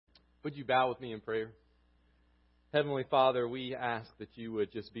Would you bow with me in prayer? Heavenly Father, we ask that you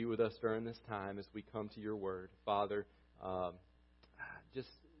would just be with us during this time as we come to your word. Father,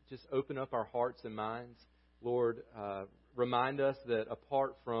 just open up our hearts and minds. Lord, remind us that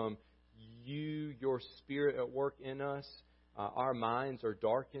apart from you, your Spirit at work in us, our minds are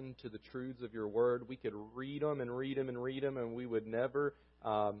darkened to the truths of your word. We could read them and read them and read them, and we would never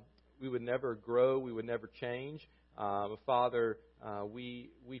grow. We would never change. Father, we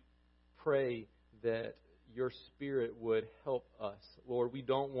pray that your Spirit would help us. Lord, we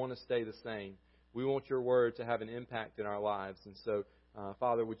don't want to stay the same. We want your word to have an impact in our lives. And so,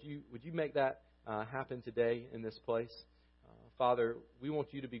 Father, would you make that happen today in this place? Father, we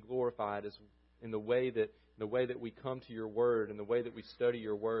want you to be glorified as in the way that we come to your word and the way that we study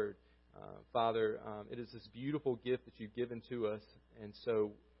your word. Father, it is this beautiful gift that you've given to us. And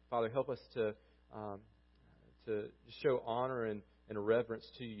so, Father, help us to show honor and reverence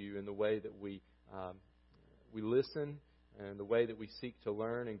to you in the way that we listen and the way that we seek to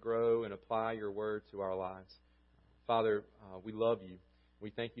learn and grow and apply your word to our lives. Father, we love you. We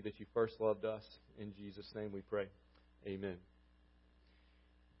thank you that you first loved us. In Jesus' name we pray. Amen.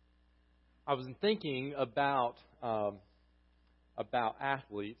 I was thinking about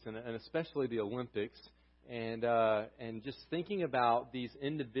athletes and especially the Olympics and just thinking about these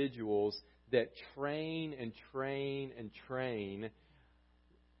individuals that train and train and train,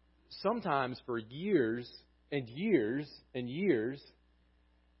 sometimes for years and years and years,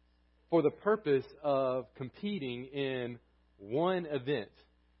 for the purpose of competing in one event.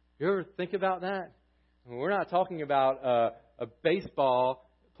 You ever think about that? We're not talking about a baseball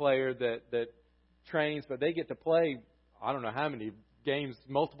player that trains, but they get to play, I don't know how many games,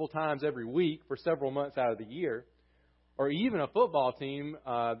 multiple times every week for several months out of the year. Or even a football team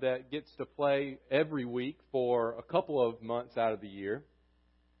that gets to play every week for a couple of months out of the year.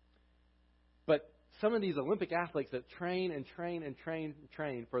 But some of these Olympic athletes that train and train and train and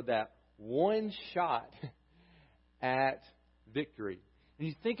train for that one shot at victory. And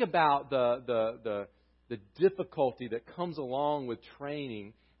you think about the difficulty that comes along with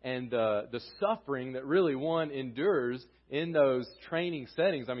training and the suffering that really one endures in those training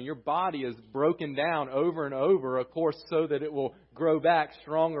settings. I mean, your body is broken down over and over, of course, so that it will grow back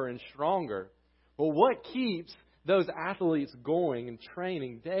stronger and stronger. Well, what keeps those athletes going and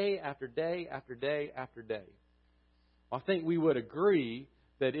training day after day after day after day? I think we would agree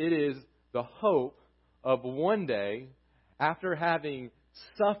that it is the hope of one day, after having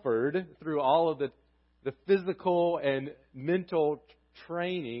suffered through all of the physical and mental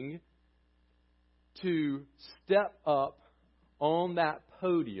training, to step up on that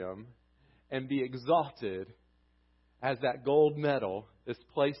podium and be exalted as that gold medal is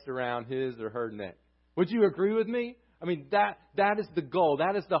placed around his or her neck. Would you agree with me? I mean, that is the goal.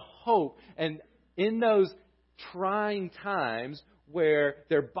 That is the hope. And in those trying times where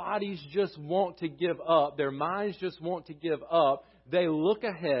their bodies just want to give up, their minds just want to give up, they look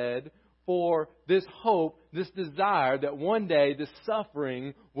ahead for this hope, this desire that one day this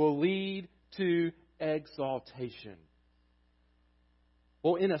suffering will lead to exaltation.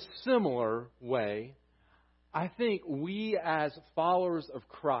 Well, in a similar way, I think we as followers of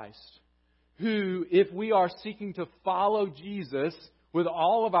Christ, who, if we are seeking to follow Jesus with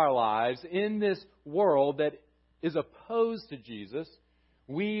all of our lives in this world that is opposed to Jesus,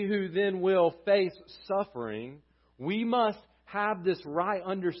 we who then will face suffering, we must have this right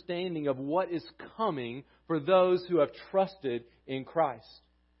understanding of what is coming for those who have trusted in Christ.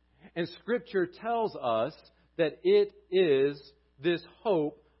 And Scripture tells us that it is this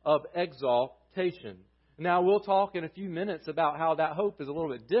hope of exaltation. Now, we'll talk in a few minutes about how that hope is a little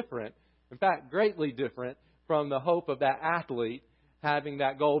bit different, in fact, greatly different from the hope of that athlete having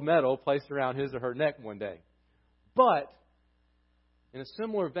that gold medal placed around his or her neck one day. But, in a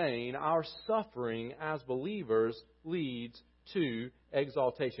similar vein, our suffering as believers leads to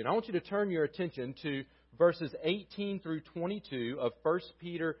exaltation. I want you to turn your attention to verses 18 through 22 of 1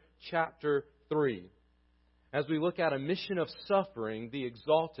 Peter chapter 3 as we look at a mission of suffering, the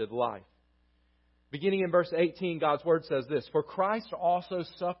exalted life. Beginning in verse 18, God's Word says this: "For Christ also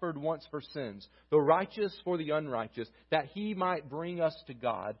suffered once for sins, the righteous for the unrighteous, that He might bring us to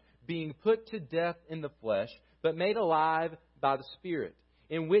God, being put to death in the flesh, but made alive by the Spirit,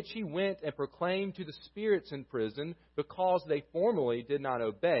 in which He went and proclaimed to the spirits in prison, because they formerly did not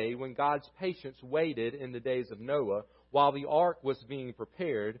obey, when God's patience waited in the days of Noah, while the ark was being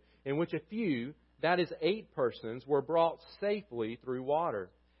prepared, in which a few, that is 8 persons, were brought safely through water.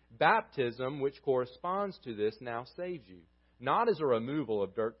 Baptism, which corresponds to this, now saves you, not as a removal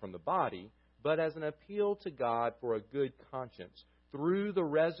of dirt from the body, but as an appeal to God for a good conscience through the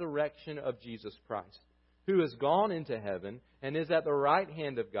resurrection of Jesus Christ, who has gone into heaven and is at the right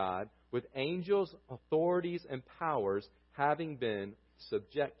hand of God, with angels, authorities, and powers having been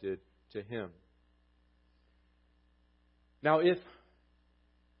subjected to Him. Now, if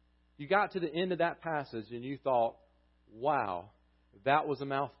you got to the end of that passage and you thought, wow, that was a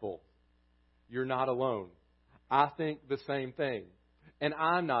mouthful, you're not alone. I think the same thing. And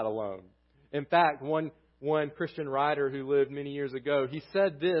I'm not alone. In fact, one Christian writer who lived many years ago, he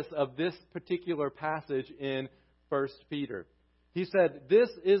said this of this particular passage in 1 Peter. He said, this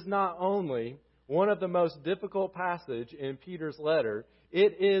is not only one of the most difficult passages in Peter's letter,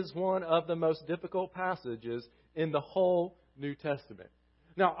 it is one of the most difficult passages in the whole New Testament.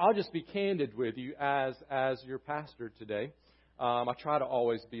 Now, I'll just be candid with you as your pastor today. I try to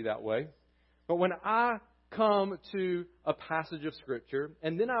always be that way. But when I come to a passage of Scripture,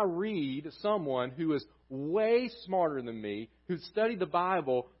 and then I read someone who is way smarter than me, who's studied the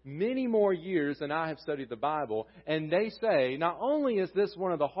Bible many more years than I have studied the Bible, and they say, not only is this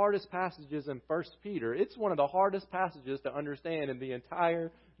one of the hardest passages in 1 Peter, it's one of the hardest passages to understand in the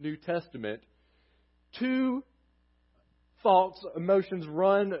entire New Testament. Two thoughts, emotions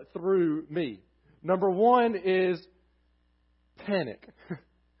run through me. Number one is panic.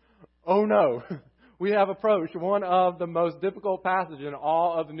 Oh no. We have approached one of the most difficult passages in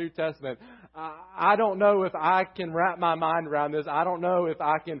all of the New Testament. I don't know if I can wrap my mind around this. I don't know if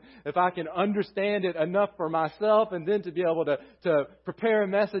I can understand it enough for myself and then to be able to prepare a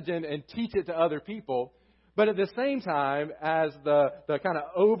message and teach it to other people. But at the same time, as the kind of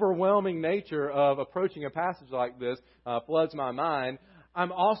overwhelming nature of approaching a passage like this floods my mind,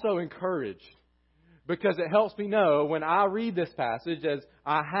 I'm also encouraged. Because it helps me know when I read this passage, as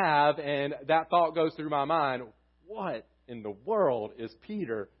I have, and that thought goes through my mind, what in the world is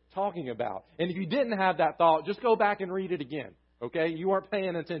Peter talking about? And if you didn't have that thought, just go back and read it again. Okay? You weren't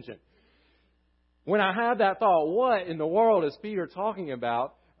paying attention. When I have that thought, what in the world is Peter talking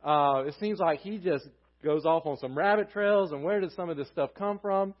about? It seems like he just goes off on some rabbit trails, and where does some of this stuff come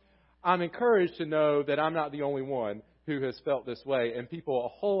from? I'm encouraged to know that I'm not the only one who has felt this way, and people a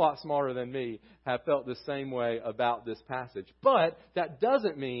whole lot smarter than me have felt the same way about this passage. But that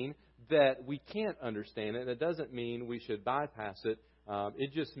doesn't mean that we can't understand it. It doesn't mean we should bypass it.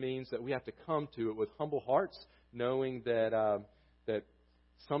 It just means that we have to come to it with humble hearts, knowing that that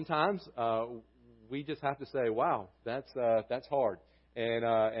sometimes we just have to say, "Wow, that's hard,"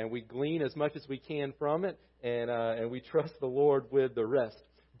 and we glean as much as we can from it, and we trust the Lord with the rest.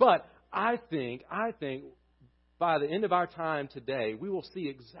 But I think. By the end of our time today, we will see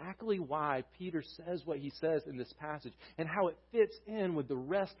exactly why Peter says what he says in this passage and how it fits in with the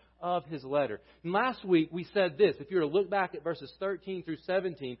rest of his letter. And last week we said this. If you were to look back at verses 13 through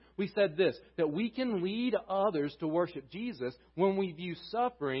 17, we said this, that we can lead others to worship Jesus when we view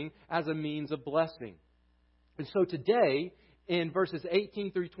suffering as a means of blessing. And so today, in verses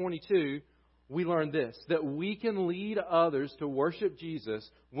 18 through 22, we learn this, that we can lead others to worship Jesus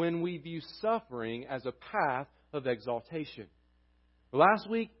when we view suffering as a path of exaltation. Last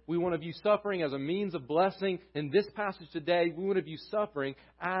week, we want to view suffering as a means of blessing. In this passage today, we want to view suffering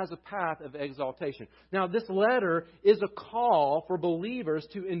as a path of exaltation. Now, this letter is a call for believers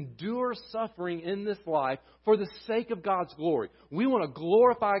to endure suffering in this life for the sake of God's glory. We want to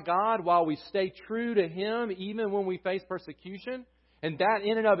glorify God while we stay true to Him, even when we face persecution. And that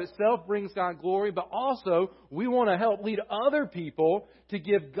in and of itself brings God glory. But also, we want to help lead other people to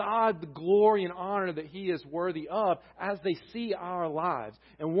give God the glory and honor that He is worthy of as they see our lives.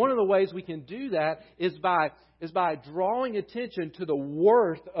 And one of the ways we can do that is by drawing attention to the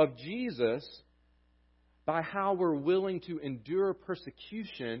worth of Jesus by how we're willing to endure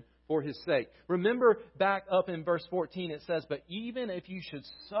persecution for His sake. Remember back up in verse 14, it says, "But even if you should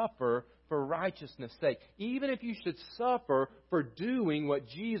suffer for righteousness' sake, even if you should suffer for doing what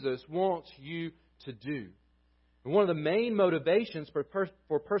Jesus wants you to do." And one of the main motivations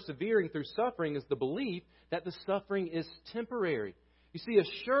for persevering through suffering is the belief that the suffering is temporary. You see,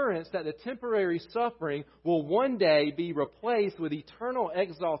 assurance that the temporary suffering will one day be replaced with eternal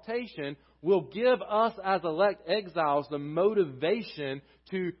exaltation will give us as elect exiles the motivation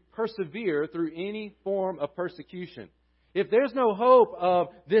to persevere through any form of persecution. If there's no hope of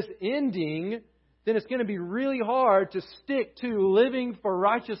this ending, then it's going to be really hard to stick to living for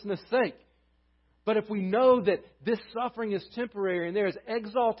righteousness' sake. But if we know that this suffering is temporary and there is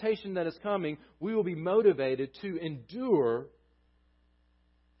exaltation that is coming, we will be motivated to endure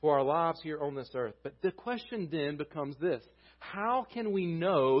for our lives here on this earth. But the question then becomes this: how can we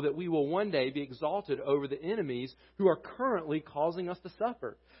know that we will one day be exalted over the enemies who are currently causing us to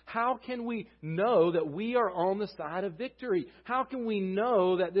suffer? How can we know that we are on the side of victory? How can we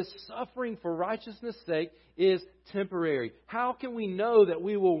know that this suffering for righteousness' sake is temporary? How can we know that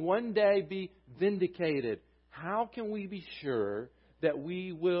we will one day be vindicated? How can we be sure that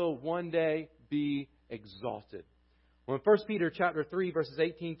we will one day be exalted? Well, in 1 Peter chapter 3, verses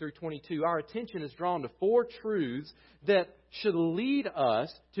 18 through 22, our attention is drawn to 4 truths that should lead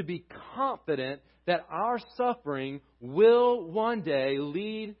us to be confident that our suffering will one day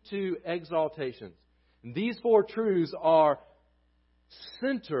lead to exaltation. And these 4 truths are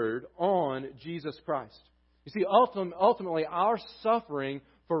centered on Jesus Christ. You see, ultimately, our suffering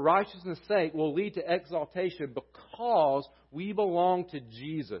for righteousness' sake will lead to exaltation because we belong to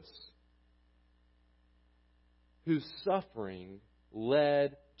Jesus, whose suffering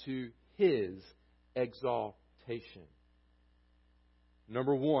led to His exaltation.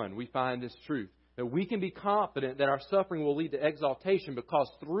 Number 1, we find this truth, that we can be confident that our suffering will lead to exaltation because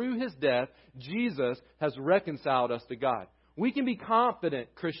through His death, Jesus has reconciled us to God. We can be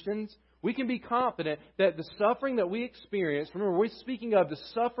confident, Christians, we can be confident that the suffering that we experience, remember, we're speaking of the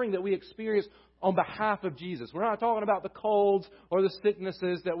suffering that we experience on behalf of Jesus. We're not talking about the colds or the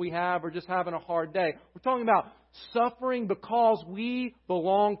sicknesses that we have or just having a hard day. We're talking about suffering because we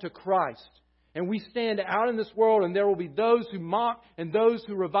belong to Christ. And we stand out in this world, and there will be those who mock and those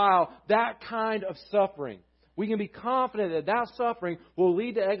who revile that kind of suffering. We can be confident that that suffering will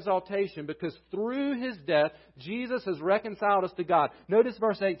lead to exaltation because through His death, Jesus has reconciled us to God. Notice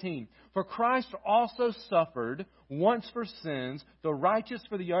verse 18. For Christ also suffered once for sins, the righteous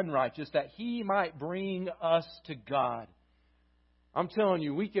for the unrighteous, that He might bring us to God. I'm telling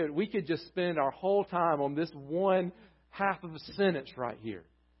you, we could just spend our whole time on this one half of a sentence right here.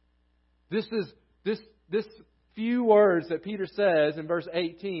 This few words that Peter says in verse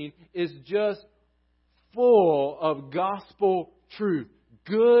 18 is just full of gospel truth,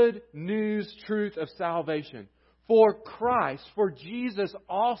 good news truth of salvation. For Christ, for Jesus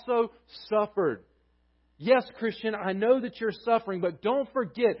also suffered. Yes, Christian, I know that you're suffering, but don't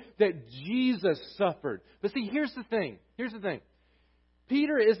forget that Jesus suffered. But see, here's the thing.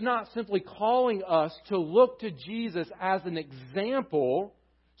 Peter is not simply calling us to look to Jesus as an example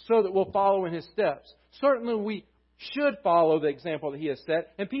so that we'll follow in His steps. Certainly we should follow the example that He has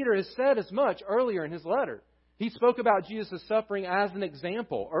set. And Peter has said as much earlier in his letter. He spoke about Jesus' suffering as an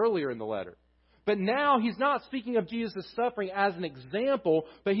example earlier in the letter. But now he's not speaking of Jesus' suffering as an example,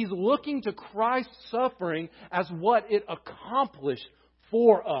 but he's looking to Christ's suffering as what it accomplished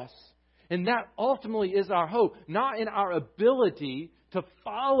for us. And that ultimately is our hope, not in our ability to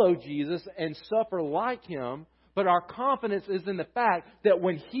follow Jesus and suffer like Him, but our confidence is in the fact that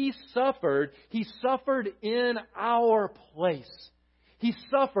when He suffered in our place. He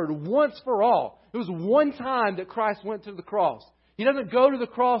suffered once for all. It was one time that Christ went to the cross. He doesn't go to the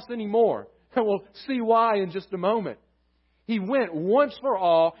cross anymore. And we'll see why in just a moment. He went once for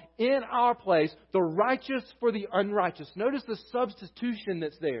all in our place, the righteous for the unrighteous. Notice the substitution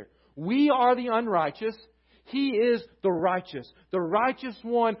that's there. We are the unrighteous. He is the righteous. The righteous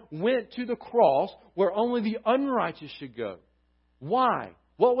one went to the cross where only the unrighteous should go. Why?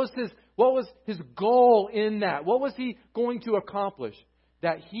 What was his goal in that? What was He going to accomplish?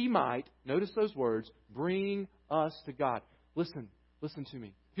 That He might, notice those words, bring us to God. Listen to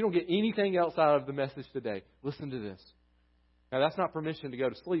me. If you don't get anything else out of the message today, listen to this. Now, that's not permission to go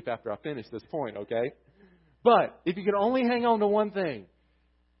to sleep after I finish this point, okay? But if you can only hang on to one thing,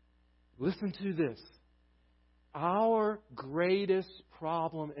 listen to this. Our greatest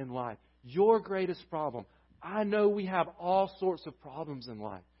problem in life, your greatest problem, I know we have all sorts of problems in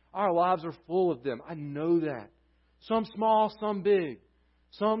life. Our lives are full of them. I know that. Some small, some big.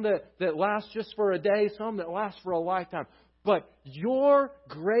 Some that last just for a day, some that last for a lifetime. But your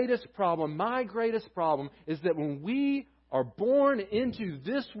greatest problem, my greatest problem, is that when we are born into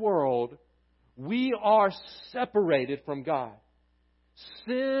this world, we are separated from God.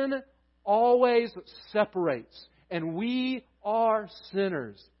 Sin always separates, and we are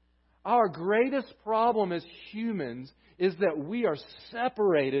sinners. Our greatest problem as humans is that we are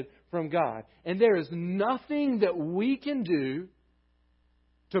separated from God. And there is nothing that we can do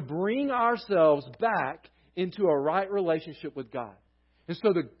to bring ourselves back into a right relationship with God. And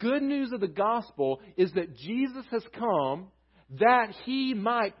so the good news of the gospel is that Jesus has come that He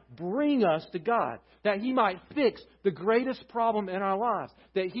might bring us to God, that He might fix the greatest problem in our lives,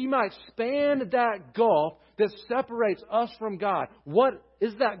 that He might span that gulf that separates us from God. What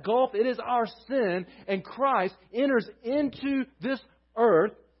is that gulf? It is our sin, and Christ enters into this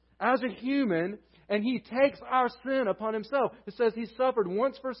earth as a human, and He takes our sin upon Himself. It says He suffered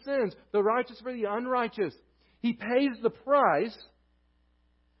once for sins, the righteous for the unrighteous. He pays the price.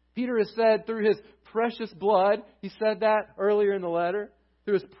 Peter has said through His precious blood, he said that earlier in the letter,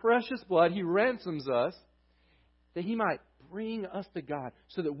 through His precious blood, He ransoms us that He might bring us to God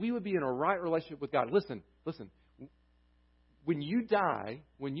so that we would be in a right relationship with God. Listen. When you die,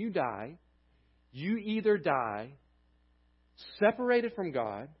 you either die separated from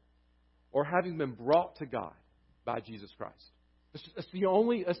God or having been brought to God by Jesus Christ.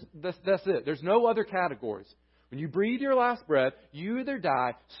 That's it. There's no other categories. When you breathe your last breath, you either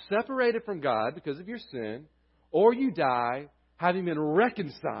die separated from God because of your sin, or you die having been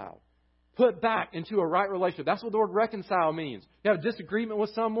reconciled, put back into a right relationship. That's what the word reconcile means. You have a disagreement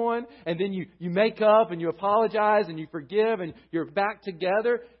with someone, and then you make up and you apologize and you forgive and you're back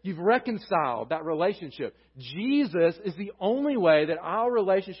together. You've reconciled that relationship. Jesus is the only way that our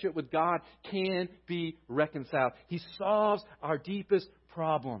relationship with God can be reconciled. He solves our deepest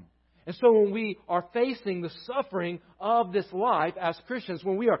problem. And so when we are facing the suffering of this life as Christians,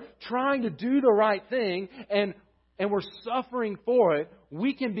 when we are trying to do the right thing and we're suffering for it,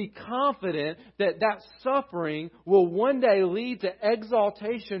 we can be confident that that suffering will one day lead to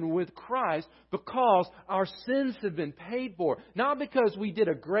exaltation with Christ because our sins have been paid for. Not because we did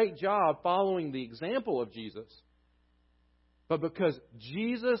a great job following the example of Jesus, but because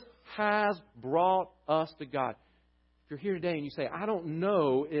Jesus has brought us to God. If you're here today and you say, I don't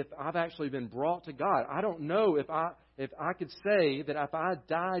know if I've actually been brought to God. I don't know if I could say that if I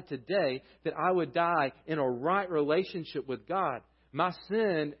died today, that I would die in a right relationship with God. My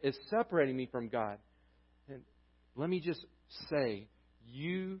sin is separating me from God. And let me just say,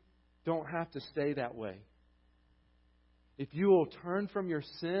 you don't have to stay that way. If you will turn from your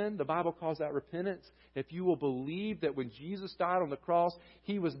sin, the Bible calls that repentance. If you will believe that when Jesus died on the cross,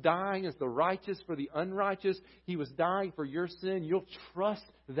 He was dying as the righteous for the unrighteous. He was dying for your sin. You'll trust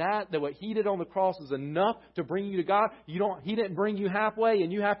that what He did on the cross is enough to bring you to God. He didn't bring you halfway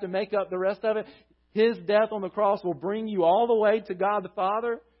and you have to make up the rest of it. His death on the cross will bring you all the way to God the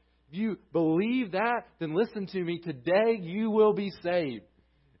Father. If you believe that, then listen to me. Today you will be saved.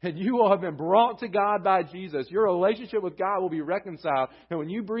 And you will have been brought to God by Jesus. Your relationship with God will be reconciled. And when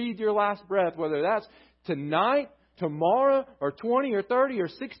you breathe your last breath, whether that's tonight, tomorrow, or 20 or 30 or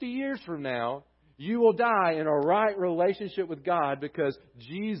 60 years from now, you will die in a right relationship with God because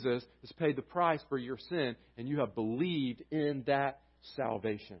Jesus has paid the price for your sin and you have believed in that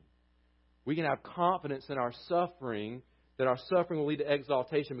salvation. We can have confidence in our suffering, that our suffering will lead to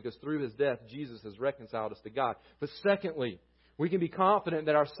exaltation because through His death, Jesus has reconciled us to God. But secondly, we can be confident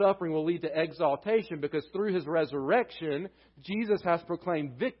that our suffering will lead to exaltation because through His resurrection, Jesus has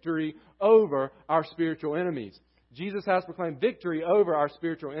proclaimed victory over our spiritual enemies. Jesus has proclaimed victory over our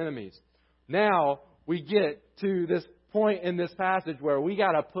spiritual enemies. Now we get to this point in this passage where we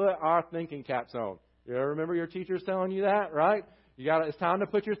got to put our thinking caps on. You ever remember your teachers telling you that, right? It's time to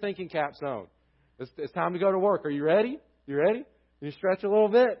put your thinking caps on. It's time to go to work. Are you ready? You ready? Can you stretch a little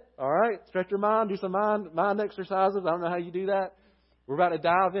bit? All right. Stretch your mind. Do some mind exercises. I don't know how you do that. We're about to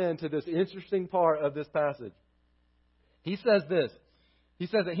dive into this interesting part of this passage. He says this. He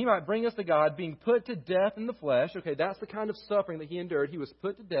says that He might bring us to God, being put to death in the flesh. Okay, that's the kind of suffering that He endured. He was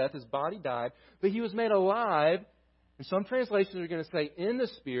put to death. His body died. But He was made alive. And some translations are going to say in the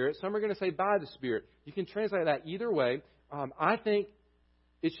Spirit. Some are going to say by the Spirit. You can translate that either way. I think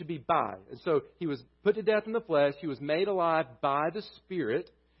it should be by. And so He was put to death in the flesh. He was made alive by the Spirit.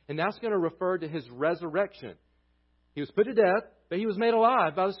 And that's going to refer to His resurrection. He was put to death, but He was made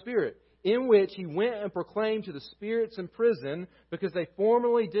alive by the Spirit, in which He went and proclaimed to the spirits in prison because they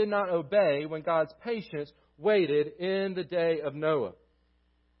formerly did not obey when God's patience waited in the day of Noah.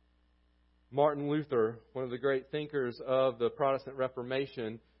 Martin Luther, one of the great thinkers of the Protestant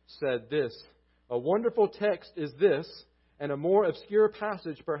Reformation, said this, "A wonderful text is this, and a more obscure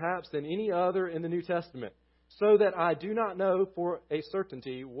passage perhaps than any other in the New Testament, so that I do not know for a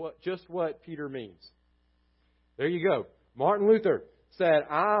certainty just what Peter means." There you go. Martin Luther said,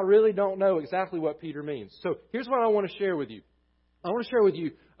 I really don't know exactly what Peter means. So here's what I want to share with you. I want to share with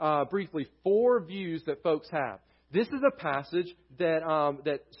you briefly 4 views that folks have. This is a passage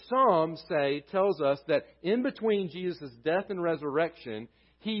that some say tells us that in between Jesus' death and resurrection,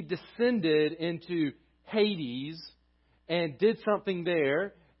 He descended into Hades and did something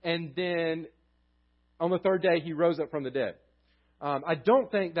there, and then on the third day He rose up from the dead. I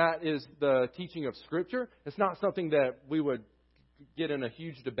don't think that is the teaching of Scripture. It's not something that we would get in a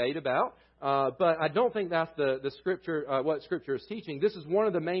huge debate about. But I don't think that's the Scripture, what Scripture is teaching. This is one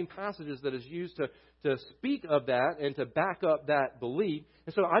of the main passages that is used to speak of that and to back up that belief.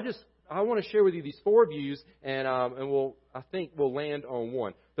 And so I want to share with you these four views, and I think we'll land on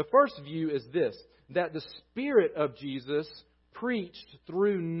one. The first view is this, that the Spirit of Jesus preached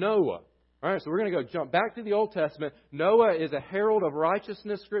through Noah. All right, so we're going to go jump back to the Old Testament. Noah is a herald of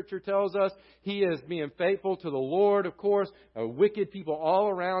righteousness, Scripture tells us. He is being faithful to the Lord, of course. Wicked people all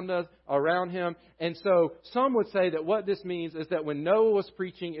around him. And so some would say that what this means is that when Noah was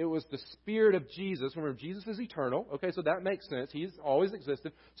preaching, it was the Spirit of Jesus. Remember, Jesus is eternal. Okay, so that makes sense. He's always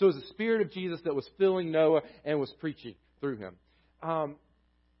existed. So it was the Spirit of Jesus that was filling Noah and was preaching through him. I'm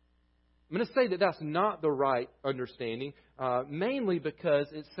going to say that that's not the right understanding, mainly because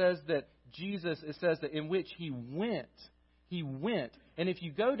it says that in which he went. He went. And if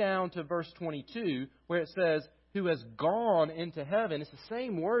you go down to verse 22, where it says, who has gone into heaven, it's the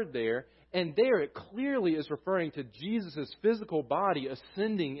same word there. And there it clearly is referring to Jesus' physical body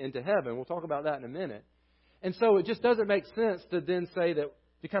ascending into heaven. We'll talk about that in a minute. And so it just doesn't make sense to then say that,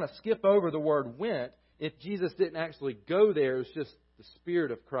 to kind of skip over the word went, if Jesus didn't actually go there. It was just the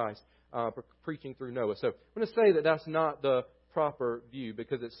Spirit of Christ preaching through Noah. So I'm going to say that that's not the proper view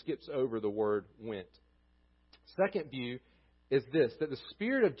because it skips over the word went. Second view is this, that the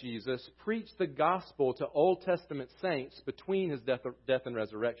Spirit of Jesus preached the gospel to Old Testament saints between his death and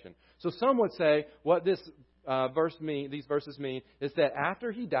resurrection. So some would say what these verses mean is that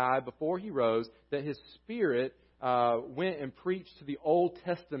after he died, before he rose, that his Spirit went and preached to the Old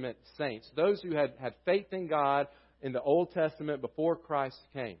Testament saints, those who had faith in God in the Old Testament before Christ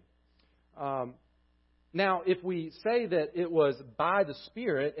came. Now, if we say that it was by the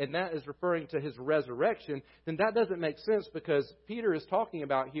Spirit, and that is referring to his resurrection, then that doesn't make sense because Peter is talking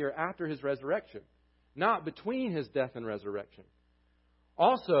about here after his resurrection, not between his death and resurrection.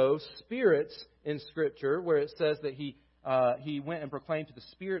 Also, spirits in Scripture, where it says that he went and proclaimed to the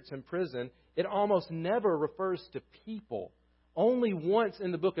spirits in prison, it almost never refers to people. Only once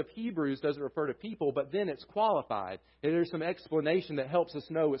in the book of Hebrews does it refer to people, but then it's qualified. And there's some explanation that helps us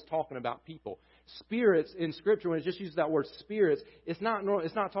know it's talking about people. Spirits in Scripture, when it just uses that word spirits, it's not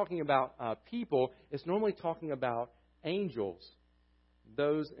talking about people. It's normally talking about angels,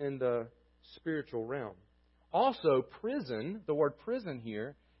 those in the spiritual realm. Also, prison, the word prison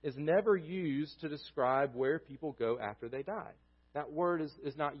here, is never used to describe where people go after they die. That word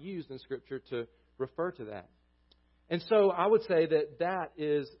is not used in Scripture to refer to that. And so I would say that that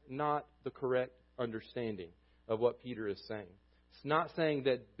is not the correct understanding of what Peter is saying. It's not saying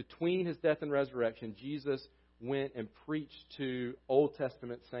that between his death and resurrection, Jesus went and preached to Old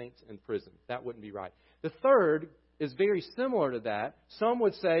Testament saints in prison. That wouldn't be right. The third is very similar to that. Some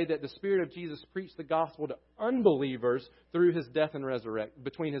would say that the Spirit of Jesus preached the gospel to unbelievers through his death and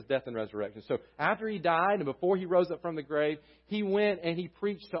between his death and resurrection. So after he died and before he rose up from the grave, he went and he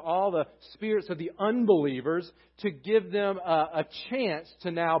preached to all the spirits of the unbelievers to give them a chance to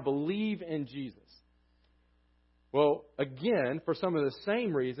now believe in Jesus. Well, again, for some of the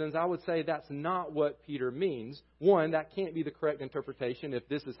same reasons, I would say that's not what Peter means. One, that can't be the correct interpretation if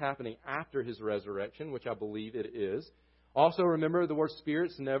this is happening after his resurrection, which I believe it is. Also, remember, the word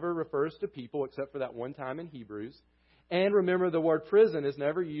spirits never refers to people except for that one time in Hebrews. And remember, the word prison is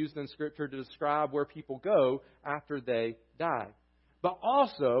never used in Scripture to describe where people go after they die. But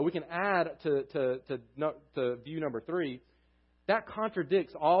also, we can add to view number 3, that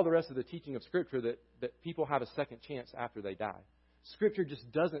contradicts all the rest of the teaching of Scripture that people have a second chance after they die. Scripture just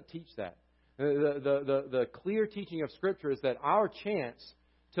doesn't teach that. The clear teaching of Scripture is that our chance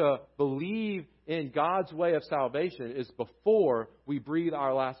to believe in God's way of salvation is before we breathe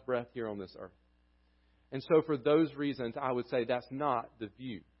our last breath here on this earth. And so for those reasons, I would say that's not the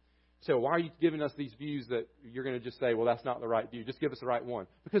view. So why are you giving us these views that you're going to just say, well, that's not the right view? Just give us the right one.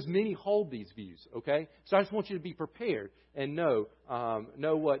 Because many hold these views, okay? So I just want you to be prepared and know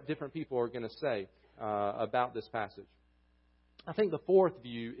what different people are going to say about this passage. I think the fourth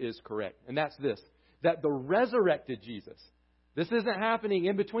view is correct, and that's this, that the resurrected Jesus, this isn't happening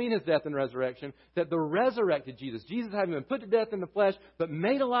in between his death and resurrection, that the resurrected Jesus having been put to death in the flesh, but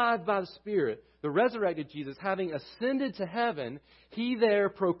made alive by the Spirit, the resurrected Jesus, having ascended to heaven, he there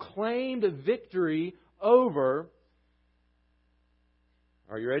proclaimed victory over,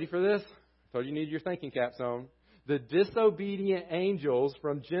 are you ready for this? I told you need your thinking caps on. The disobedient angels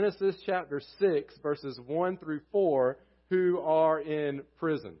from Genesis chapter 6, verses 1 through 4, who are in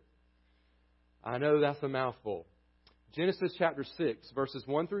prison. I know that's a mouthful. Genesis chapter 6, verses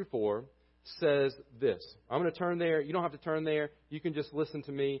 1 through 4, says this. I'm going to turn there. You don't have to turn there. You can just listen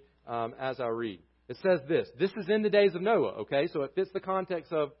to me as I read. It says this. This is in the days of Noah, okay? So it fits the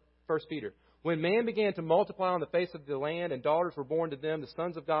context of 1 Peter. When man began to multiply on the face of the land and daughters were born to them, the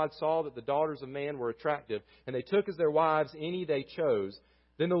sons of God saw that the daughters of man were attractive, and they took as their wives any they chose.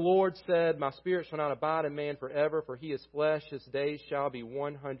 Then the Lord said, My spirit shall not abide in man forever, for he is flesh. His days shall be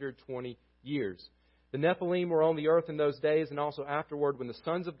 120 years. The Nephilim were on the earth in those days, and also afterward, when the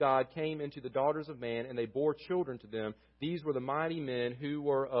sons of God came into the daughters of man, and they bore children to them. These were the mighty men who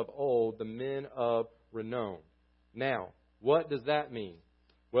were of old, the men of renown. Now, what does that mean?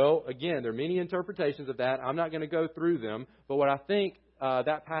 Well, again, there are many interpretations of that. I'm not going to go through them, but what I think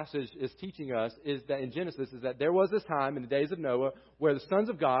that passage is teaching us is that in Genesis is that there was this time in the days of Noah where the sons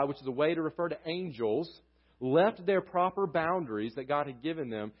of God, which is a way to refer to angels, left their proper boundaries that God had given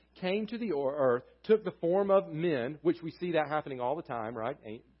them, came to the earth, took the form of men, which we see that happening all the time, right?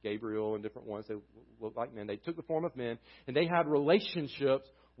 Gabriel and different ones, they look like men. They took the form of men, and they had relationships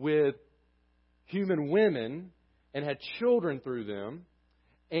with human women and had children through them.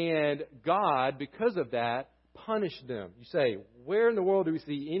 And God, because of that, punished them. You say, where in the world do we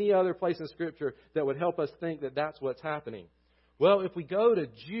see any other place in Scripture that would help us think that that's what's happening? Well, if we go to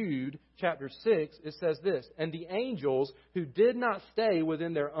Jude chapter 6, it says this, And the angels who did not stay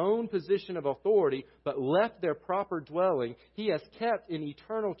within their own position of authority, but left their proper dwelling, he has kept in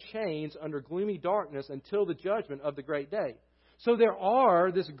eternal chains under gloomy darkness until the judgment of the great day. So there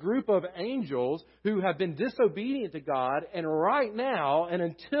are this group of angels who have been disobedient to God, and right now, and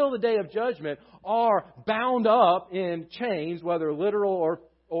until the day of judgment, are bound up in chains, whether literal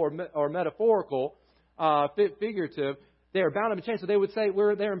or metaphorical, figurative. They are bound up in chains. So they would say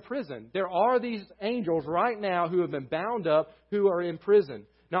they're in prison. There are these angels right now who have been bound up, who are in prison.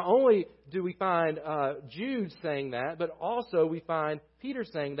 Not only do we find Jude saying that, but also we find Peter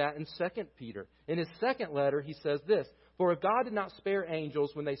saying that in 2 Peter. In his second letter, he says this, For if God did not spare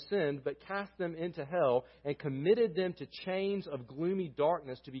angels when they sinned, but cast them into hell and committed them to chains of gloomy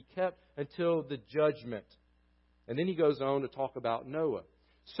darkness to be kept until the judgment. And then he goes on to talk about Noah.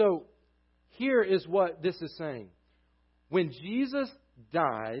 So here is what this is saying. When Jesus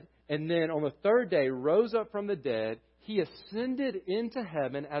died and then on the third day rose up from the dead, he ascended into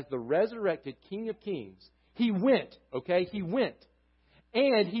heaven as the resurrected King of Kings. He went, okay? He went.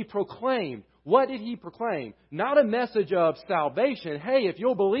 And he proclaimed. What did he proclaim? Not a message of salvation. Hey, if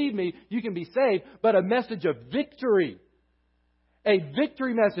you'll believe me, you can be saved. But a message of victory. A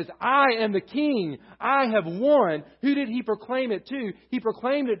victory message. I am the king. I have won. Who did he proclaim it to? He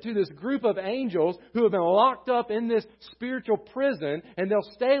proclaimed it to this group of angels who have been locked up in this spiritual prison, and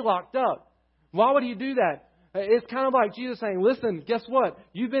they'll stay locked up. Why would he do that? It's kind of like Jesus saying, listen, guess what?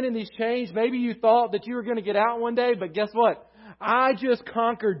 You've been in these chains. Maybe you thought that you were going to get out one day, but guess what? I just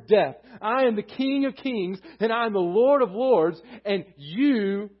conquered death. I am the King of Kings, and I am the Lord of Lords, and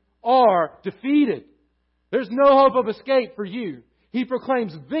you are defeated. There's no hope of escape for you. He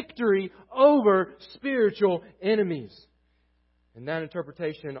proclaims victory over spiritual enemies. And that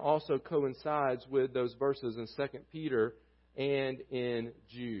interpretation also coincides with those verses in 2 Peter and in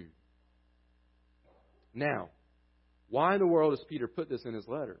Jude. Now, why in the world does Peter put this in his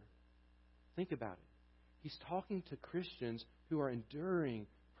letter? Think about it. He's talking to Christians who are enduring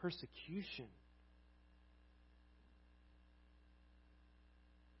persecution.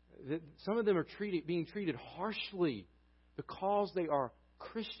 Some of them are being treated harshly because they are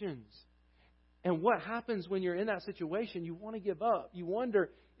Christians. And what happens when you're in that situation? You want to give up. You wonder,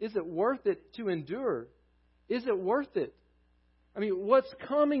 is it worth it to endure? Is it worth it? I mean, what's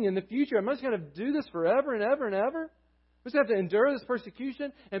coming in the future? Am I just going to do this forever and ever and ever? I'm just going to have to endure this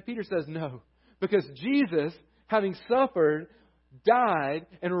persecution? And Peter says no. Because Jesus, having suffered, died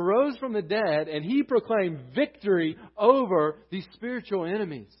and rose from the dead, and He proclaimed victory over these spiritual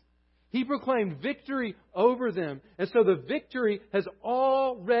enemies. He proclaimed victory over them. And so the victory has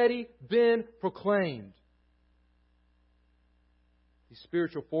already been proclaimed. These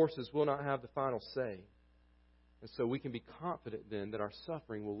spiritual forces will not have the final say. And so we can be confident then that our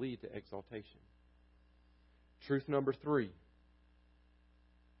suffering will lead to exaltation. Truth number 3.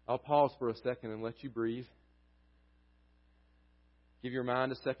 I'll pause for a second and let you breathe. Give your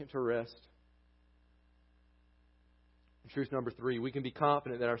mind a second to rest. Truth number 3, we can be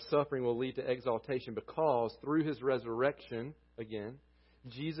confident that our suffering will lead to exaltation because through His resurrection, again,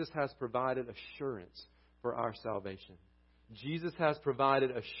 Jesus has provided assurance for our salvation. Jesus has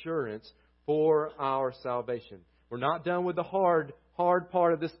provided assurance for our salvation. We're not done with the hard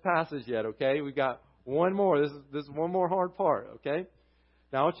part of this passage yet, okay? We've got one more. This is one more hard part, okay?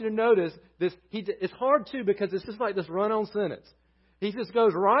 Now I want you to notice this. It's hard too because it's just like this run-on sentence. He just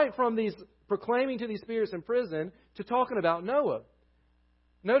goes right from these proclaiming to these spirits in prison to talking about Noah.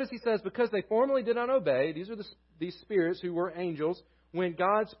 Notice he says, because they formerly did not obey, these spirits who were angels, when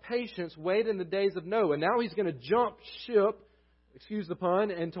God's patience waited in the days of Noah. Now he's going to jump ship, excuse the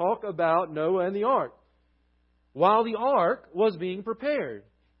pun, and talk about Noah and the ark. While the ark was being prepared,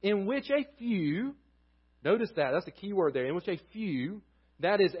 in which a few, notice that's a key word there, in which a few,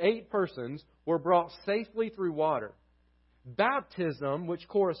 that is 8 persons, were brought safely through water. Baptism, which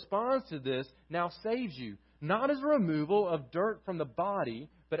corresponds to this, now saves you, not as a removal of dirt from the body,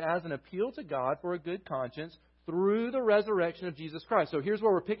 but as an appeal to God for a good conscience through the resurrection of Jesus Christ. So here's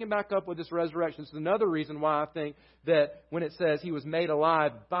where we're picking back up with this resurrection. It's another reason why I think that when it says he was made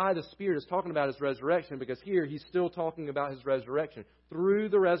alive by the Spirit, it's talking about his resurrection, because here he's still talking about his resurrection through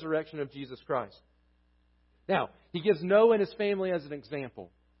the resurrection of Jesus Christ. Now, he gives Noah and his family as an example.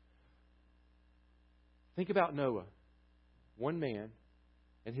 Think about Noah. One man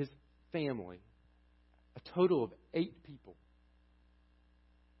and his family, a total of 8 people,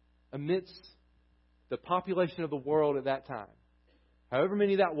 amidst the population of the world at that time. However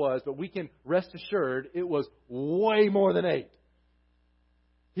many that was, but we can rest assured it was way more than 8.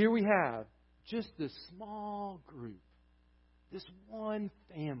 Here we have just this small group, this one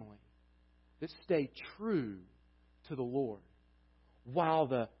family that stayed true to the Lord, while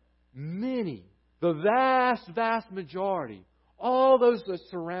the many, the vast majority, all those that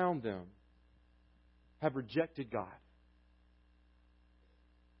surround them, have rejected God.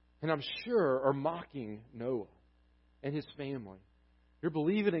 And I'm sure are mocking Noah and his family. You're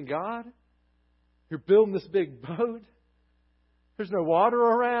believing in God? You're building this big boat? There's no water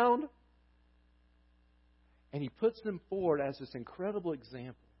around? And he puts them forward as this incredible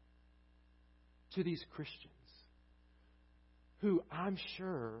example to these Christians who I'm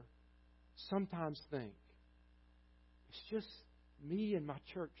sure sometimes think, it's just me and my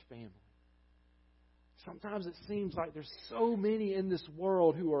church family. Sometimes it seems like there's so many in this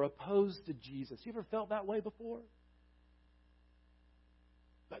world who are opposed to Jesus. You ever felt that way before?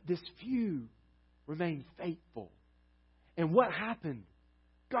 But this few remained faithful. And what happened?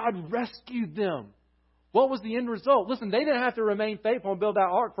 God rescued them. What was the end result? Listen, they didn't have to remain faithful and build that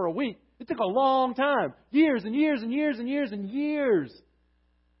ark for a week. It took a long time. Years and years and years and years and years.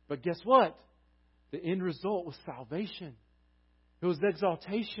 But guess what? The end result was salvation. It was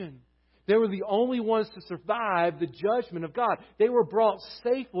exaltation. They were the only ones to survive the judgment of God. They were brought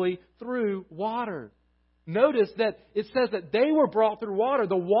safely through water. Notice that it says that they were brought through water.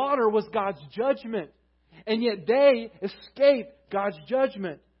 The water was God's judgment. And yet they escaped God's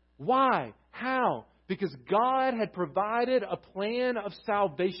judgment. Why? How? Because God had provided a plan of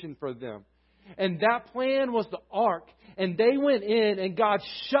salvation for them. And that plan was the ark. And they went in and God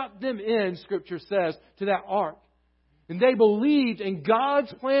shut them in, Scripture says, to that ark. And they believed in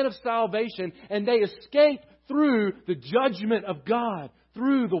God's plan of salvation, and they escaped through the judgment of God,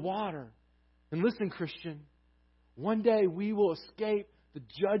 through the water. And listen, Christian, one day we will escape the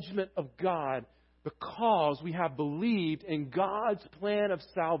judgment of God because we have believed in God's plan of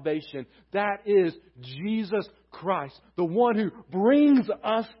salvation. That is Jesus Christ, the one who brings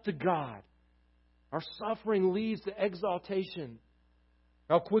us to God. Our suffering leads to exaltation.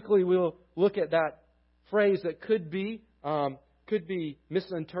 Now, quickly we'll look at that phrase that could be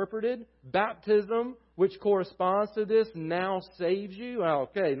misinterpreted. Baptism, which corresponds to this, now saves you.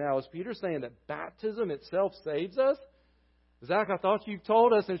 Okay, now is Peter saying that baptism itself saves us? Zach, I thought you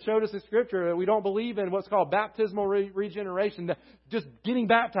told us and showed us in Scripture that we don't believe in what's called baptismal regeneration. That just getting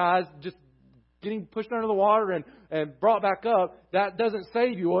baptized, just getting pushed under the water and brought back up, that doesn't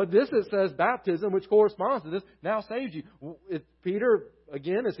save you. Well, this it says baptism, which corresponds to this, now saves you. Peter,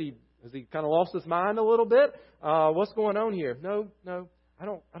 again, has he kind of lost his mind a little bit? What's going on here? No, I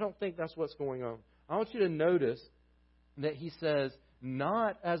don't think that's what's going on. I want you to notice that he says,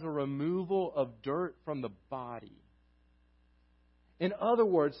 not as a removal of dirt from the body. In other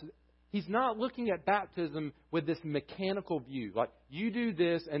words, he's not looking at baptism with this mechanical view. Like, you do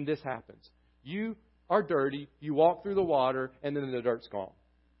this and this happens. You are dirty, you walk through the water, and then the dirt's gone.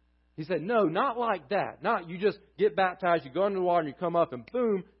 He said, no, not like that. Not you just get baptized, you go under the water, and you come up, and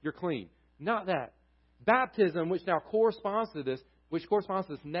boom, you're clean. Not that. Baptism, which corresponds to this,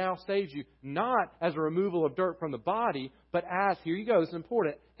 now saves you, not as a removal of dirt from the body, but as, here you go, this is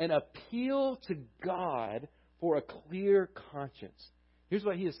important, an appeal to God for a clear conscience. Here's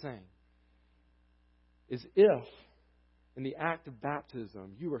what he is saying. Is if, in the act of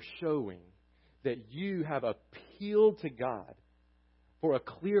baptism, you are showing that you have appealed to God for a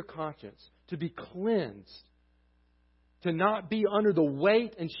clear conscience, to be cleansed, to not be under the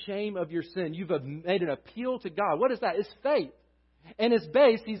weight and shame of your sin. You've made an appeal to God. What is that? It's faith. And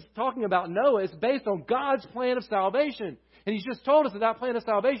he's talking about Noah, it's based on God's plan of salvation. And he's just told us that plan of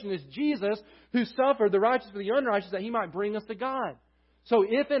salvation is Jesus who suffered the righteous for the unrighteous that he might bring us to God. So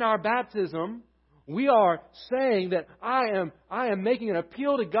if in our baptism we are saying that I am making an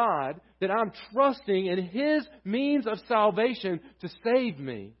appeal to God, that I'm trusting in His means of salvation to save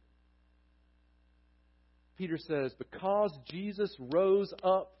me, Peter says, because Jesus rose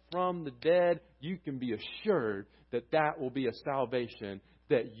up from the dead, you can be assured that that will be a salvation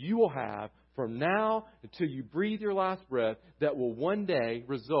that you will have from now until you breathe your last breath, that will one day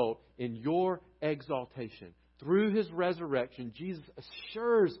result in your exaltation. Through His resurrection, Jesus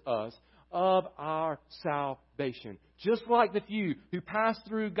assures us of our salvation. Just like the few who passed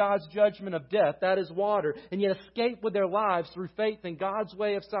through God's judgment of death, that is water, and yet escaped with their lives through faith in God's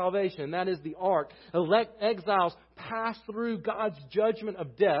way of salvation, that is the ark. Elect exiles pass through God's judgment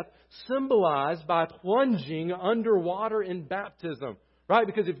of death, symbolized by plunging underwater in baptism. Right?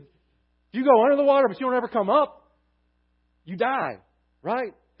 Because if you go under the water but you don't ever come up, you die.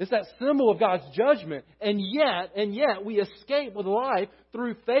 Right? It's that symbol of God's judgment. And yet we escape with life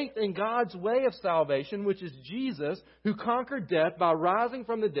through faith in God's way of salvation, which is Jesus, who conquered death by rising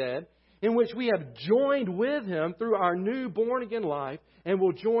from the dead, in which we have joined with Him through our new born-again life, and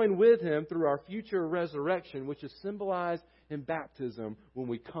will join with Him through our future resurrection, which is symbolized in baptism when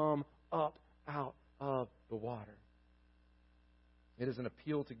we come up out of the water. It is an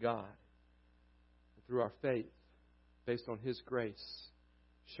appeal to God through our faith, based on His grace,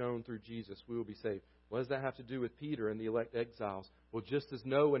 shown through Jesus, we will be saved. What does that have to do with Peter and the elect exiles? Well, just as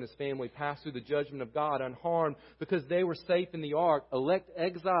Noah and his family passed through the judgment of God unharmed because they were safe in the ark, elect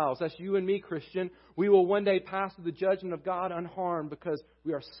exiles, that's you and me, Christian, we will one day pass through the judgment of God unharmed because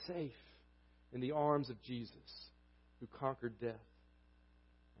we are safe in the arms of Jesus, who conquered death.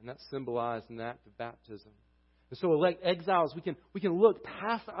 And that's symbolized in the act of baptism. And so elect exiles, we can look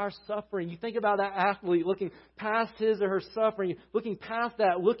past our suffering. You think about that athlete looking past his or her suffering, looking past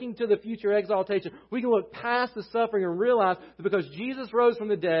that, looking to the future exaltation. We can look past the suffering and realize that because Jesus rose from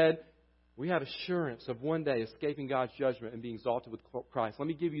the dead, we have assurance of one day escaping God's judgment and being exalted with Christ. Let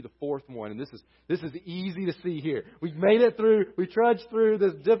me give you the fourth one, and this is easy to see here. We've made it through, we trudged through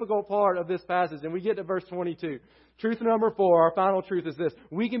this difficult part of this passage, and we get to verse 22. Truth number 4, our final truth is this.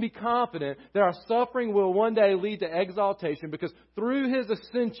 We can be confident that our suffering will one day lead to exaltation because through His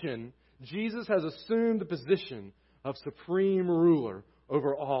ascension, Jesus has assumed the position of supreme ruler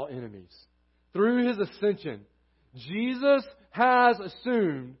over all enemies. Through His ascension, Jesus has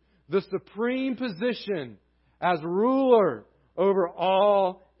assumed the supreme position as ruler over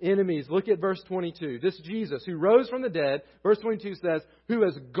all enemies. Look at verse 22. This Jesus who rose from the dead, verse 22 says, who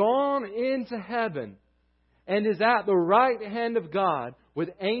has gone into heaven and is at the right hand of God with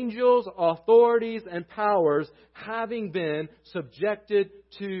angels, authorities, and powers having been subjected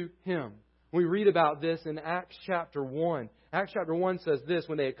to Him. We read about this in Acts chapter 1. Acts chapter 1 says this,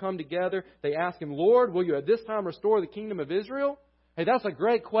 when they had come together, they asked Him, Lord, will you at this time restore the kingdom of Israel? Hey, that's a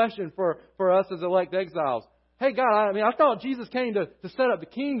great question for us as elect exiles. Hey, God, I thought Jesus came to set up the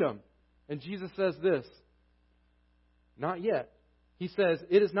kingdom. And Jesus says this, not yet. He says,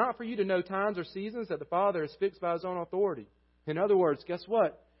 it is not for you to know times or seasons that the Father has fixed by His own authority. In other words, guess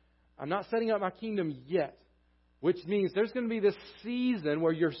what? I'm not setting up my kingdom yet. Which means there's going to be this season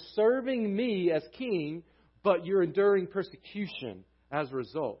where you're serving me as king, but you're enduring persecution as a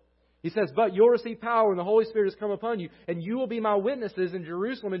result. He says, but you'll receive power when the Holy Spirit has come upon you, and you will be my witnesses in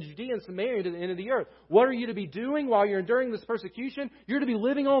Jerusalem and Judea and Samaria to the end of the earth. What are you to be doing while you're enduring this persecution? You're to be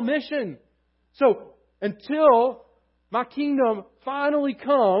living on mission. So until my kingdom finally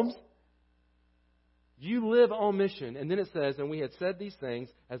comes, you live on mission. And then it says, and we had said these things,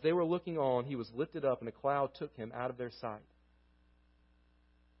 as they were looking on, He was lifted up, and a cloud took Him out of their sight.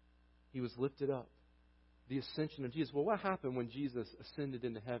 He was lifted up. The ascension of Jesus. Well, what happened when Jesus ascended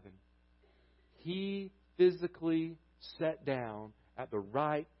into heaven? He physically sat down at the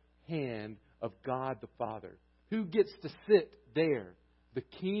right hand of God the Father. Who gets to sit there? The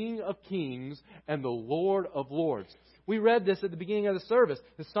King of Kings and the Lord of Lords. We read this at the beginning of the service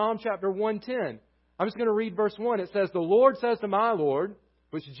in Psalm chapter 110. I'm just going to read verse 1. It says, the Lord says to my Lord,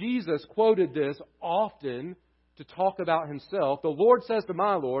 which Jesus quoted this often to talk about Himself. The Lord says to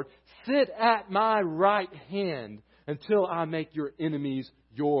my Lord, sit at my right hand until I make your enemies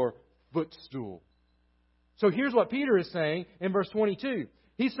your footstool. So here's what Peter is saying in verse 22.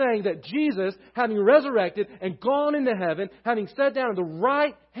 He's saying that Jesus, having resurrected and gone into heaven, having sat down at the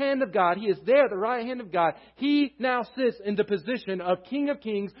right hand of God, He is there at the right hand of God. He now sits in the position of King of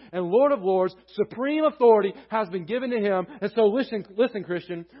Kings and Lord of Lords. Supreme authority has been given to Him. And so listen,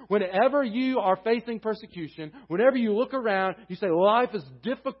 Christian, whenever you are facing persecution, whenever you look around, you say life is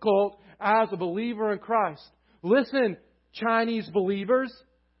difficult as a believer in Christ. Listen, Chinese believers,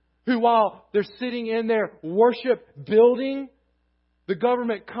 who while they're sitting in their worship building, the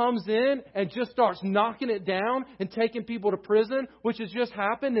government comes in and just starts knocking it down and taking people to prison, which has just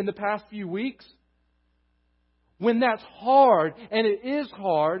happened in the past few weeks. When that's hard, and it is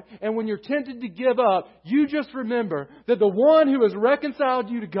hard, and when you're tempted to give up, you just remember that the one who has reconciled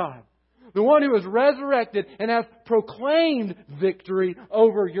you to God, the one who has resurrected and has proclaimed victory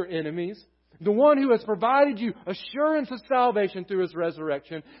over your enemies, the one who has provided you assurance of salvation through His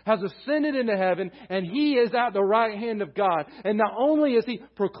resurrection, has ascended into heaven, and He is at the right hand of God. And not only is He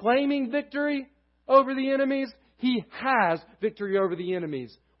proclaiming victory over the enemies, He has victory over the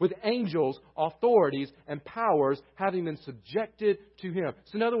enemies, with angels, authorities, and powers having been subjected to Him.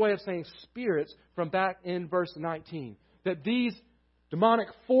 It's another way of saying spirits from back in verse 19. That these demonic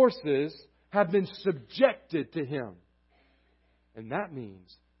forces have been subjected to Him. And that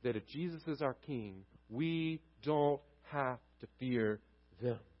means that if Jesus is our King, we don't have to fear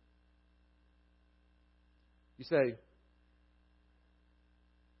them. You say,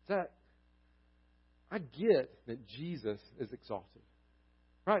 I get that Jesus is exalted.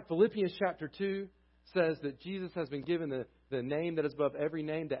 Right? Philippians chapter 2 says that Jesus has been given the name that is above every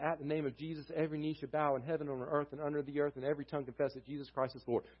name, that at the name of Jesus every knee should bow in heaven, on earth, and under the earth, and every tongue confess that Jesus Christ is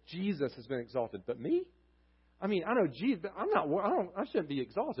Lord. Jesus has been exalted. But me? I mean, I know Jesus, but I shouldn't be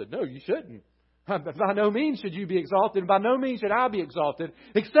exalted. No, you shouldn't. By no means should you be exalted. By no means should I be exalted,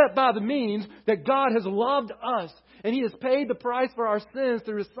 except by the means that God has loved us, and He has paid the price for our sins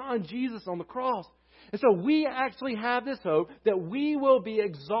through His Son, Jesus, on the cross. And so we actually have this hope that we will be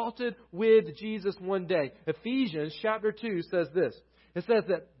exalted with Jesus one day. Ephesians chapter 2 says this. It says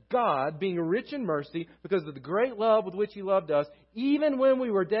that God, being rich in mercy, because of the great love with which He loved us, even when we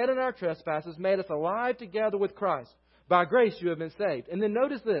were dead in our trespasses, made us alive together with Christ. By grace you have been saved. And then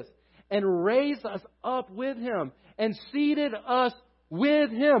notice this. And raised us up with Him and seated us with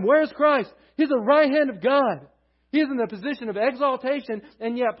Him. Where's Christ? He's at the right hand of God. He is in the position of exaltation.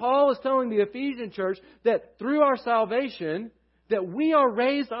 And yet Paul is telling the Ephesian church that through our salvation, that we are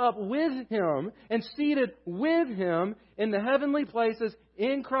raised up with Him and seated with Him in the heavenly places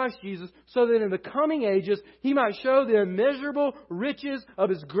in Christ Jesus, so that in the coming ages He might show the immeasurable riches of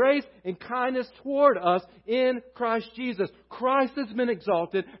His grace and kindness toward us in Christ Jesus. Christ has been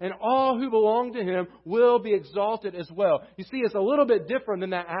exalted, and all who belong to Him will be exalted as well. You see, it's a little bit different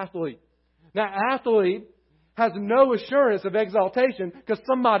than that athlete. That athlete has no assurance of exaltation because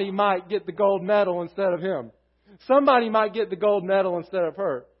somebody might get the gold medal instead of him. Somebody might get the gold medal instead of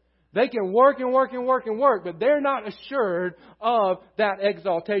her. They can work and work and work and work, but they're not assured of that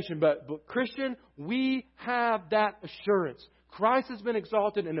exaltation. But Christian, we have that assurance. Christ has been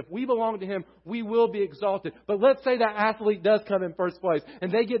exalted, and if we belong to Him, we will be exalted. But let's say that athlete does come in first place,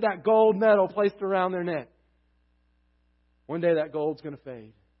 and they get that gold medal placed around their neck. One day that gold's going to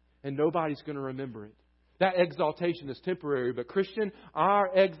fade, and nobody's going to remember it. That exaltation is temporary, but Christian,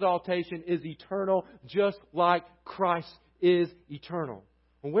 our exaltation is eternal, just like Christ is eternal.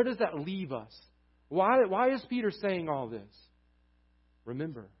 Well, where does that leave us? Why is Peter saying all this?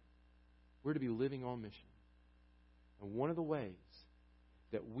 Remember, we're to be living on mission. And one of the ways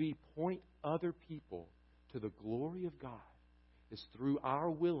that we point other people to the glory of God is through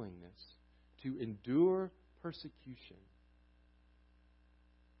our willingness to endure persecution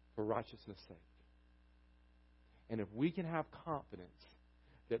for righteousness' sake. And if we can have confidence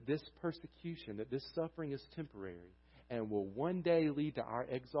that this persecution, that this suffering is temporary and will one day lead to our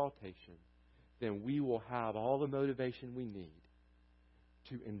exaltation, then we will have all the motivation we need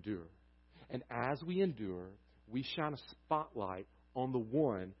to endure. And as we endure, we shine a spotlight on the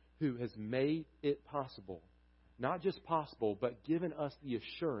one who has made it possible. Not just possible, but given us the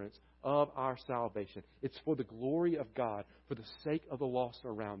assurance of our salvation. It's for the glory of God, for the sake of the lost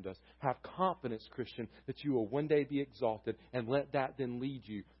around us. Have confidence, Christian, that you will one day be exalted, and let that then lead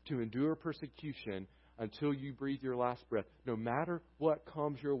you to endure persecution until you breathe your last breath. No matter what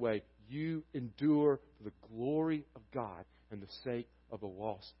comes your way, you endure for the glory of God and the sake of the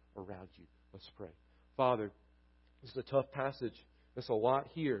lost around you. Let's pray. Father, this is a tough passage. There's a lot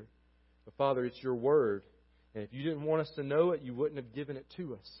here. But Father, it's your word. And if you didn't want us to know it, you wouldn't have given it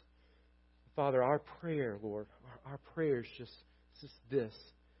to us. Father, our prayer, Lord, our prayer is just this.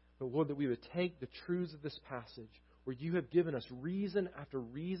 But Lord, that we would take the truths of this passage, where you have given us reason after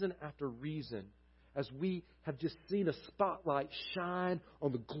reason after reason, as we have just seen a spotlight shine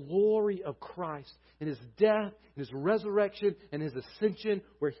on the glory of Christ in His death, in His resurrection, and His ascension,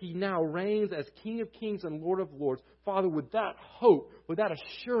 where He now reigns as King of Kings and Lord of Lords. Father, with that hope, with that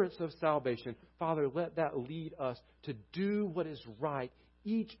assurance of salvation, Father, let that lead us to do what is right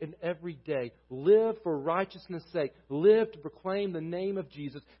each and every day. Live for righteousness' sake. Live to proclaim the name of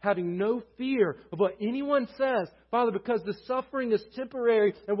Jesus, having no fear of what anyone says. Father, because the suffering is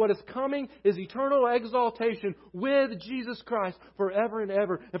temporary and what is coming is eternal exaltation with Jesus Christ forever and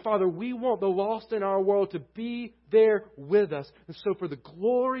ever. And Father, we want the lost in our world to be there with us. And so for the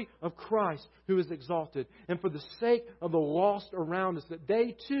glory of Christ who is exalted, and for the sake of the lost around us, that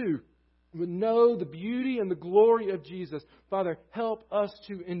they too would know the beauty and the glory of Jesus. Father, help us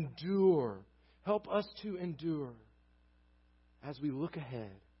to endure. Help us to endure as we look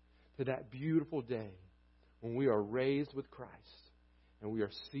ahead to that beautiful day when we are raised with Christ and we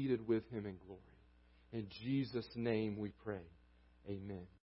are seated with Him in glory. In Jesus' name we pray. Amen.